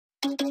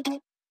Oh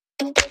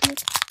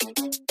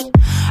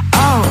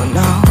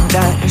no,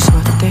 that is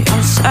what they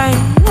all say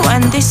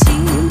when they see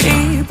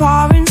me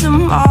pouring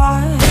some more.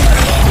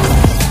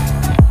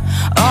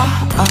 Oh,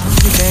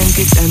 the bank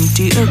is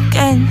empty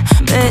again.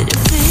 Better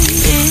fill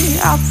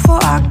it up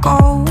before I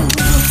go.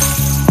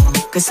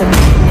 Cause I'm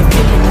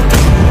feeling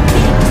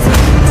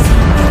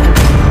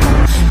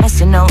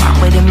messing around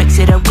with it, mix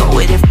it up, go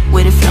with it, flow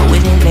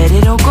with it, let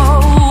it all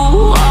go.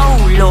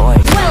 Oh Lord,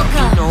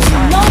 welcome to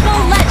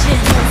Mobile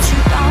Legends.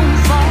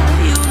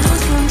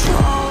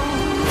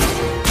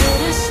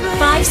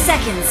 5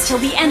 seconds till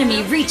the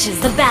enemy reaches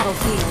the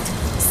battlefield.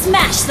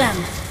 Smash them!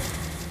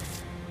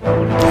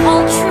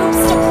 All troops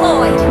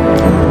deployed!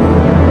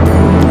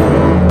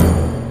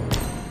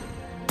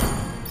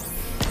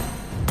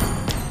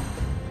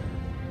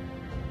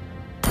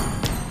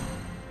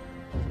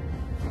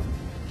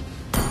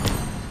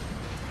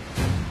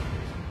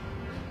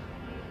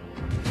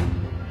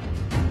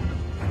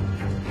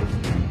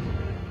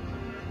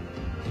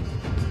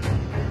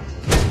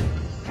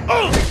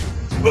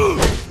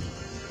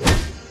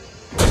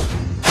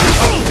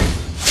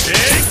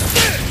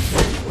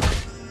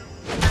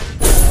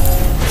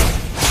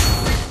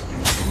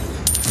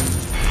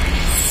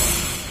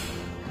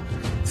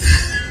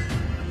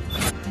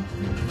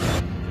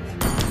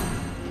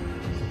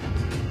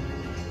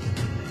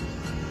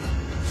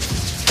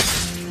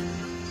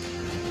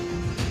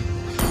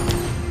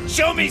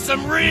 Show me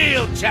some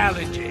real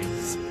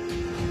challenges!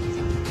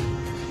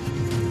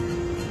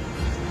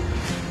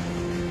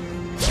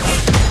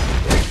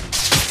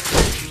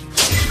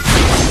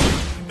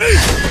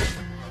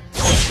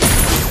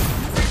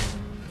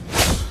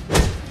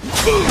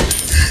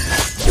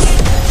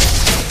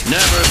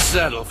 Never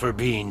settle for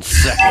being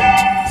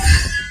second.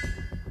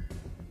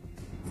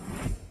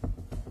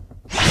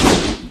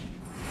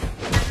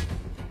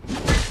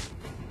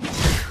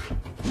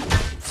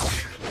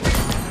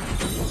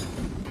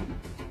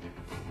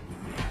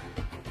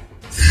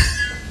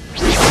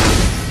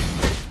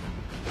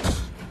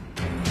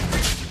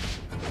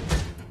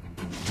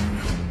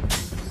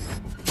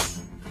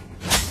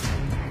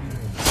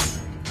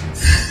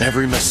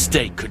 Every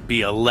mistake could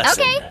be a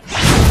lesson. Okay.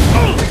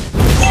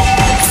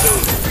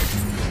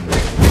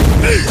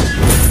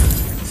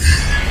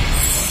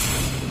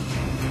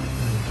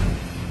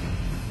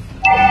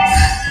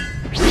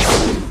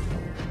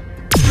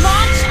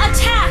 Launch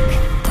attack!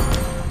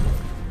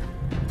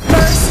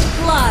 First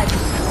blood.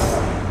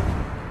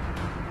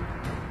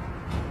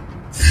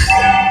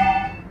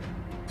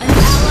 An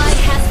ally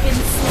has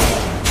been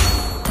slain.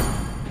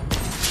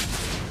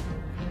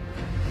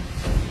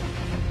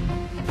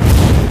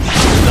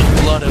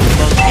 Blood of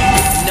monkey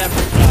would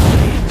never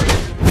die.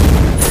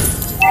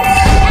 The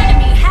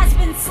enemy has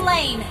been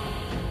slain.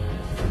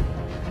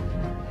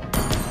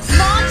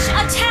 Launch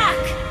attack!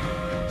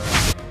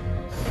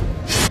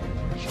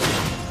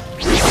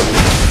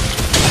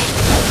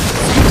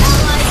 An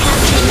ally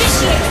has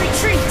initiate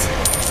retreat.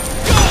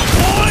 Go,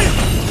 boy!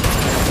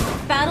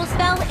 Battle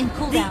spell in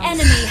cooldown. The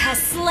enemy has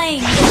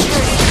slain the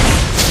turret.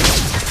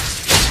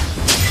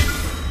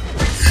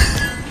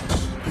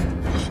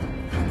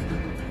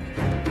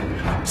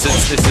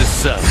 Since this is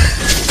so,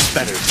 it's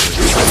better to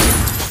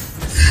accept.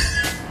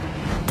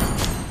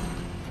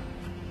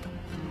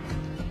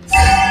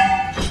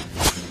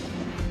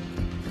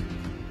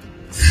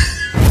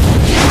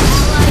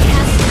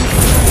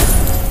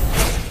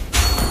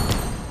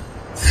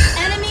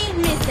 Enemy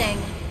missing.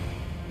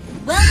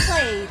 Well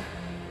played.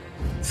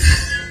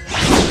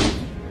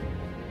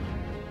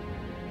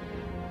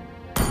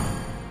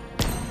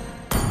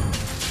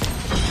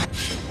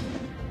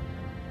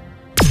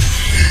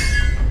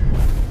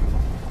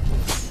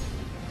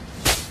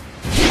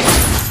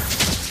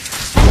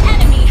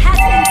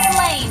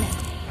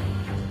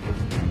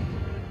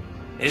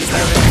 Is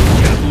there a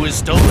ninja who has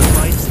stolen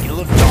my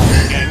skill of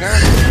doppelganger?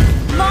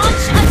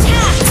 Launch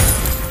attack!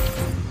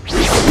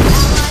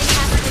 Ally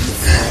has been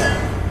slain.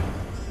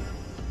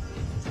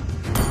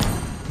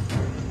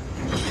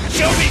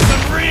 Show me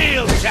some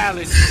real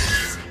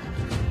challenges!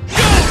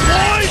 Go,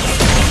 boys!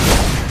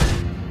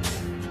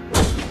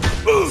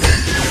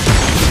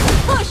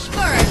 Push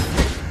first!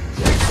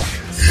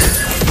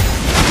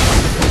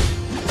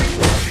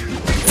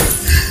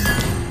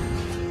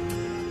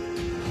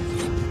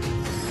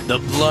 The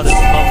blood of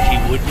monkey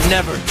would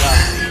never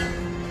die.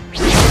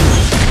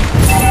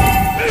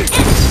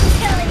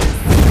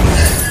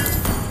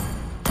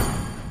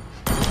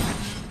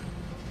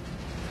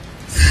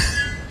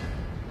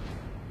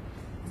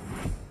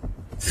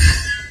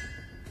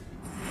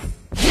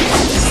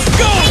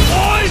 Go,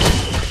 boys!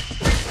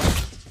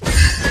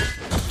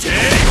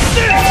 Take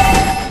this!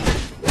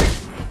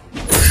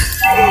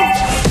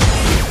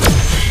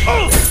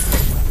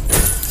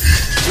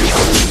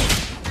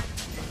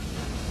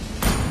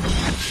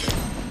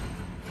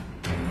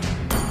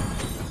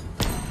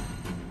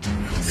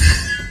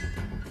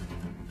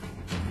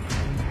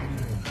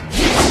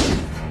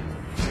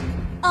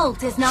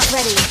 Ult is not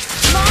ready.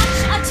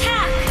 Launch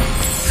attack!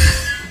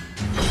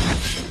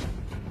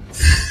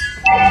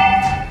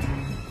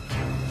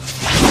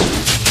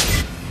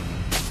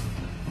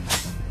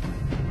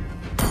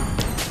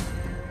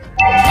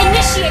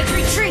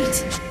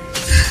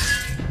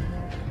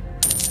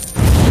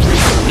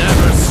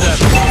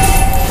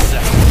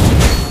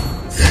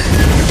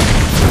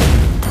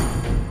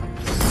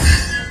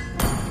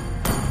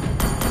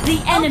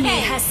 The enemy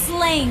has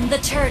slain the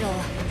turtle.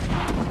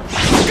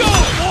 Go,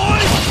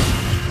 boys!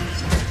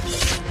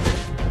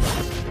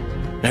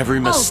 Every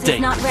mistake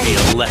not be ready.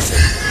 a lesson.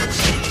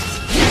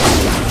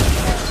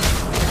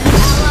 An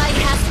ally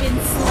has been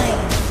slain.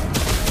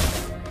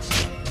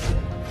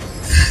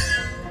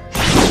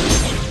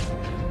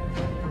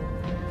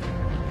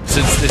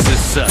 Since this is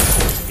so,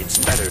 it's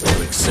better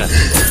to accept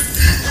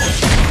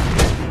it.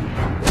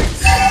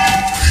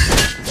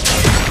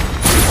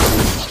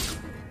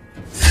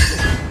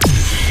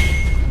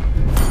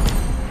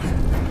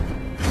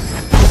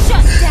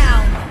 Shut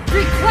down!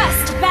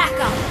 Request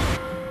backup!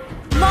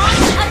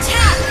 Launch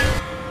attack!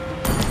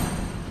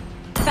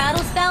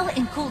 Battle spell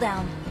in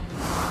cooldown.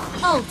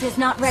 Ult is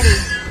not ready.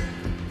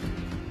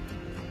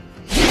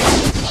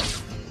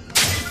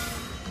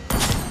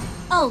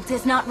 Ult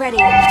is not ready.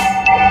 Is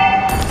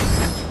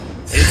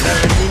there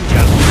a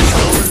ninja who has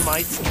stolen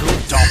my skill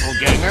of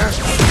doppelganger?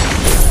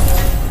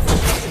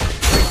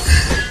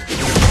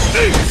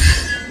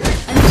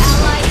 An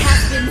ally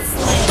has been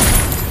slain.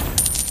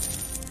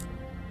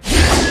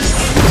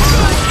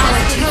 Our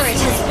turret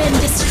has been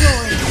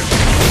destroyed.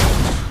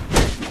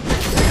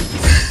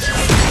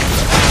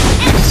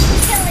 Enemy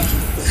killing!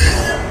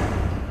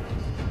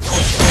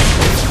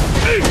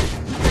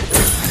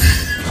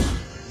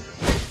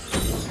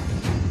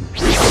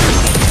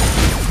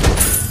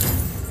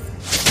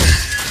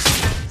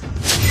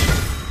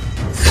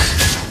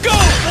 Go,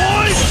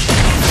 boys!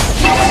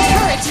 Our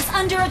turret is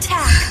under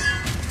attack.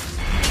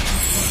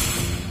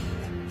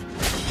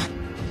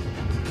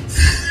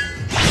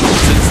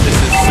 Since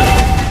this is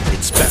so,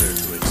 it's better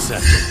to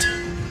accept it.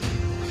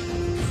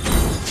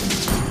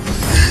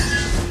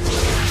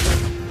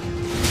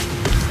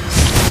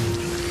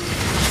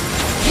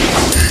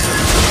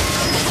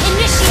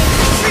 Initiate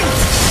retreat.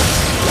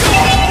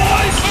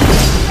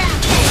 Enemy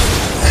rampage.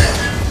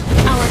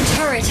 Our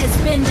turret has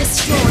been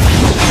destroyed.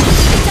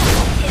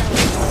 Double kill.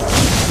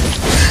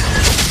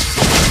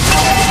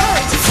 Our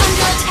turret is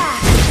under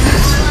attack.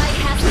 Ally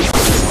has been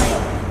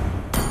slain.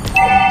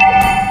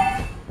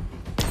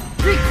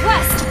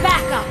 Request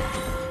backup.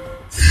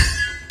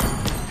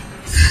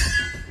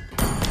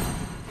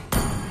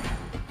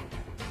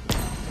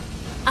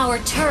 Our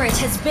turret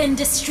has been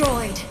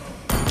destroyed.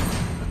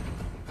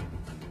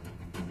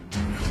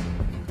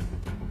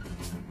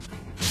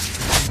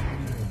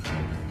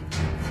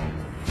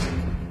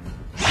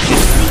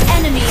 The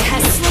enemy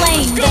has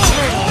slain the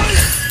turtle.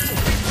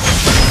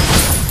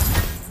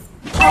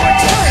 Our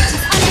turret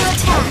is under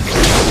attack.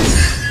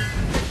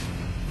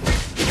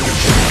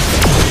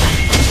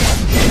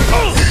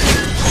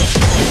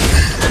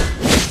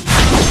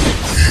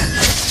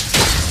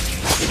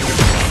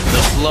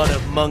 The blood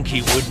of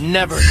monkey would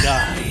never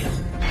die.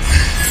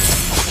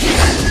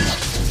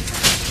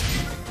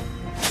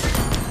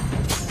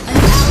 An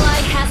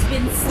ally has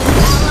been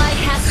slain. Ally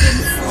has been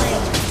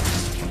slain.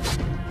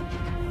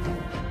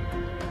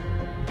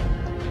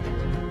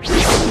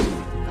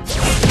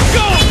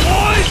 Go,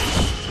 boys!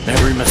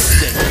 Every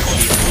mistake will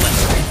be a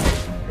lesson.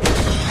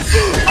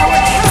 Our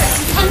turret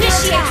is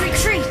initiate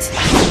retreat.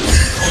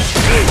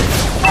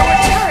 Our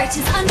turret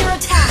is under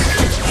attack.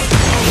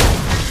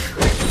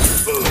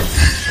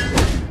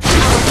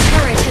 Our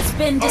turret has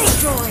been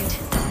destroyed.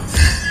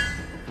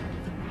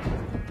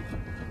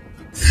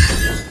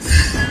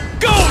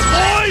 Go,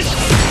 boys!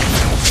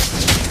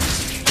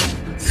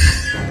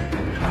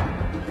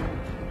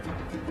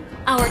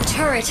 Our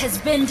turret has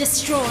been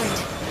destroyed.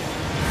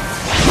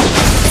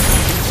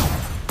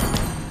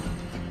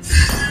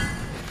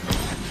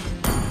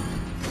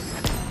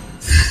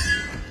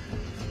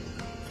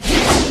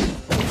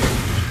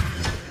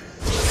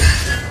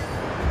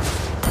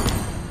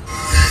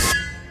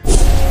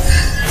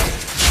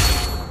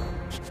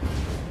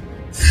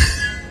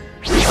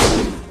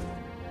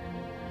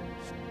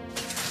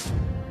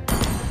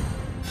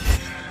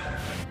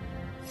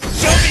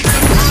 Show me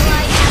some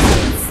Ally has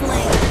been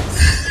slain.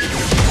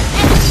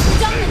 Enemy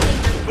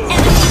dominated.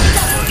 Enemy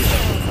double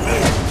kill.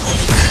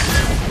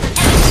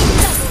 Enemy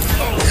double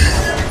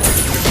kill.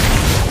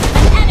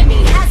 An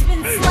enemy has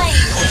been slain.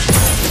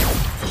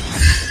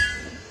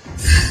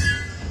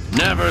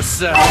 never Our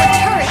settle.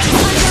 turret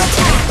is under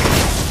attack.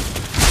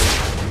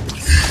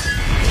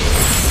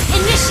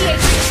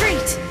 Initiate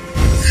retreat.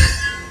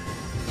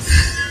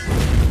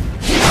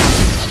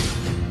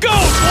 Go,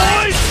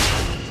 boys!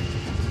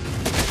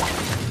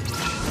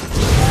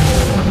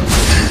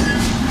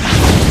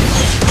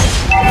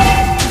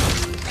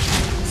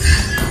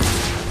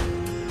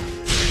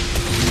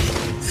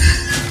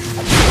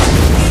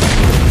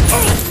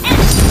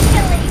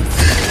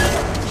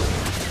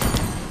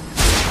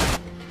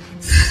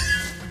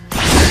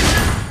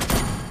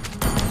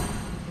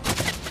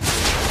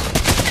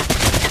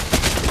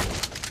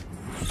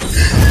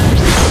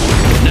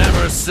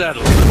 Never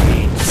settle for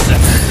being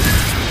second.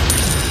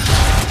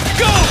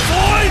 Go,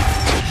 boys!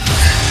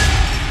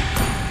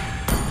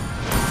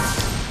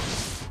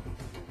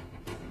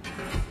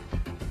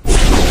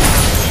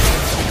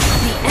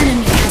 The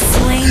enemy has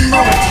slain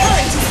Our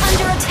turret is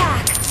under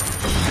attack.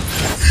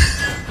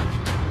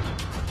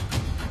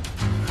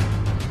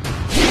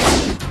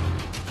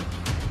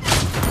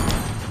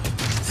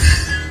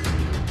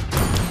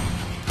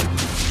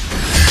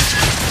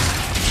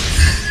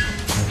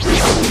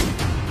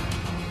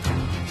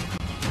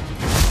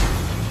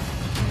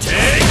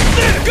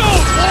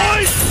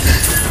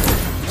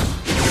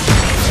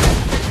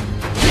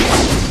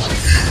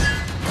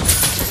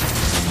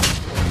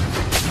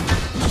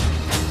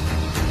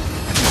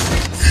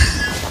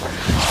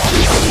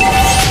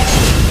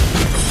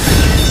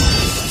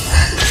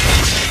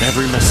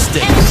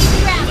 mistake.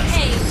 Enemy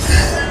rampage.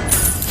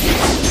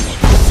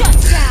 Shut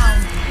down.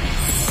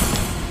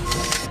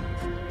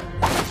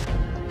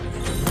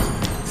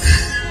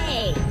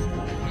 Hey.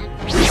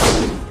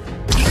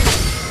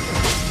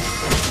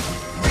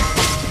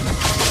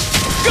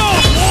 Go,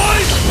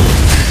 boys!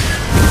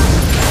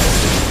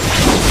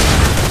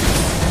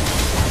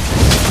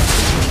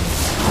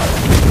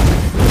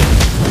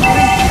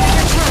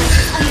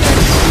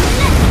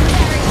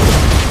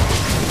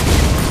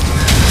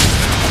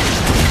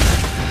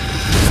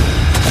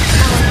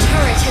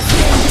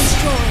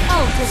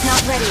 Is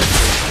not ready.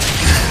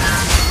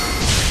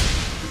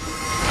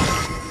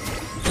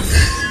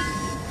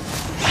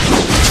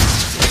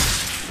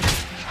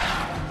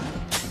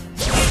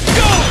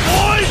 Go,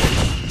 boys!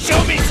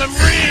 Show me some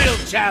real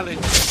challenge.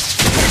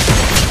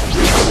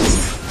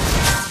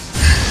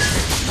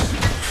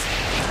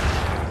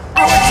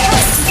 Our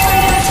turret is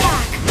under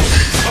attack.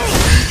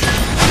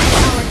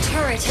 Our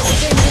turret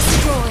has been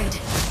destroyed.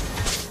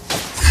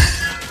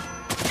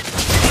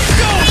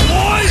 Go,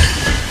 boys!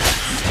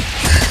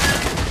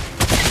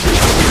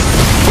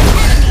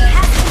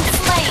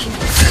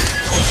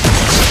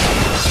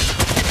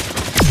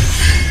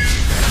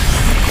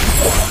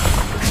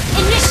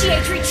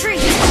 Initiate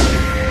retreat!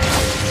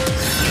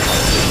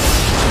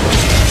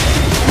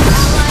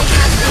 Ally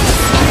has been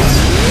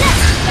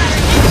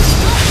necessary!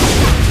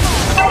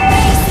 Our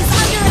base is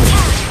under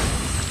attack!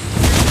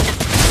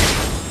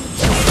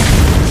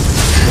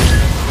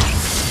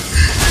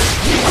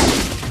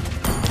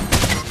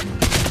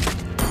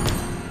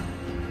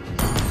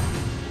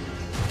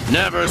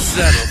 Never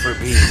settle for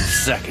being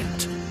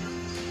second.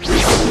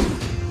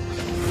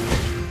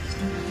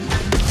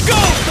 Go,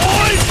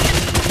 boys!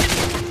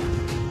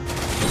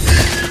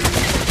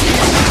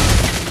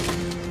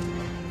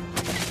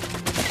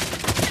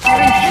 Our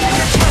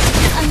inhibitor turret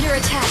is under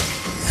attack.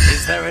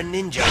 Is there a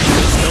ninja who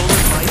has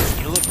stolen my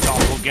skill of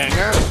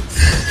doppelganger?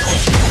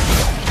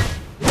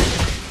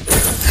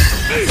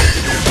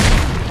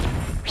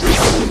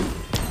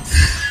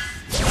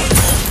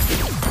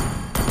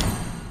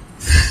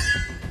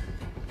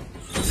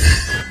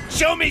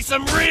 Show me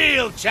some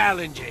real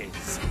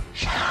challenges!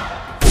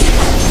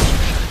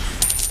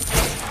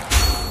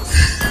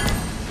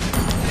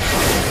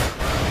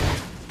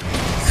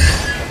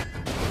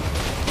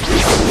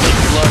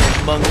 The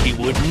blooded monkey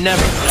would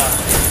never die.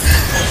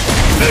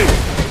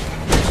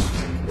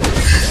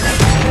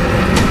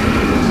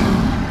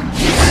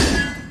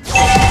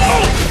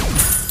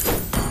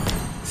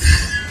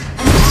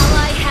 An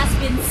ally has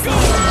been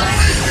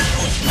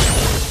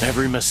slain.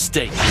 Every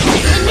mistake.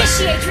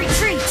 Initiate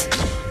retreat!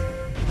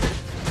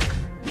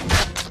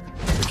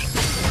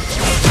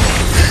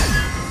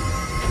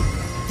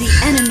 The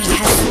enemy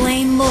has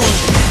slain Lord.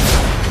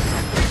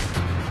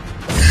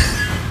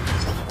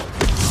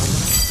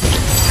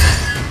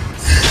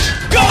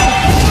 Go,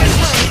 boys!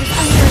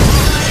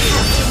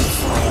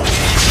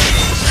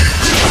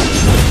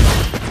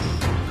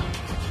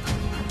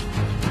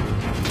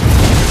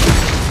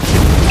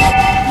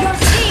 Your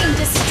team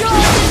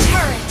destroyed the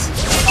turret!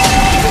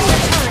 The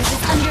turret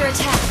is under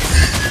attack.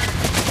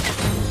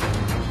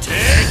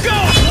 Take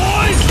off,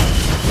 boys!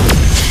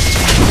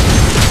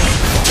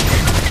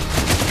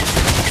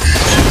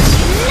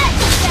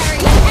 Necessary!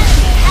 The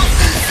enemy has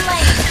been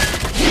slain!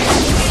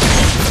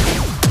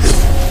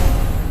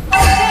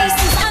 Our base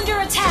is under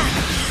attack!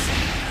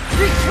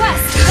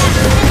 Request that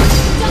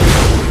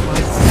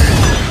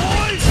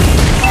Boys!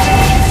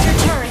 your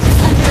turret is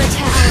under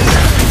attack.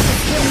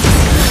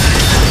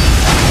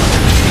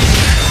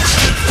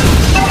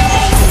 Our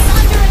base is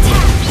under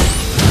attack!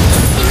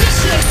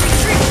 Initiate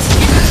retreat!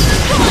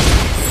 Come on!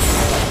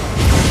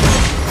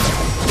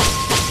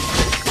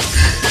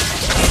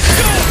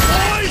 Go,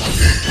 boys!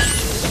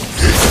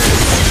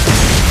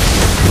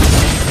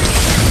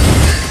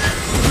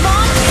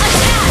 Launch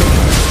attack!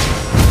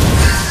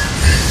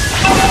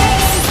 Our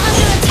base is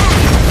under attack!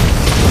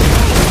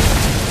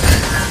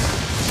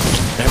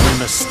 Every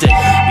mistake.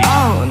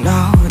 Oh no,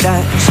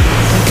 that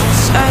shouldn't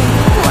say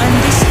when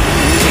they see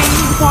me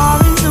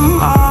pouring some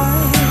more.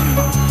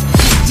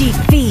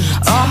 Defeat!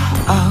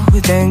 Oh,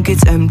 then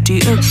gets empty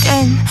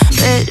again.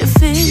 Better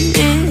fill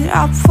it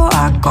up before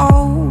I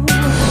go.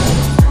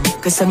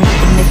 Cause I'm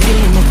letting the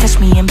feeling to touch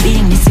me and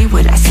being to see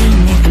what I see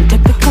in it. I'm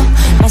typical,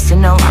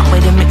 messing around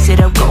with it, mix it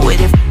up, go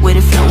with it, flow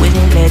with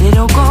it, let it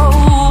all go.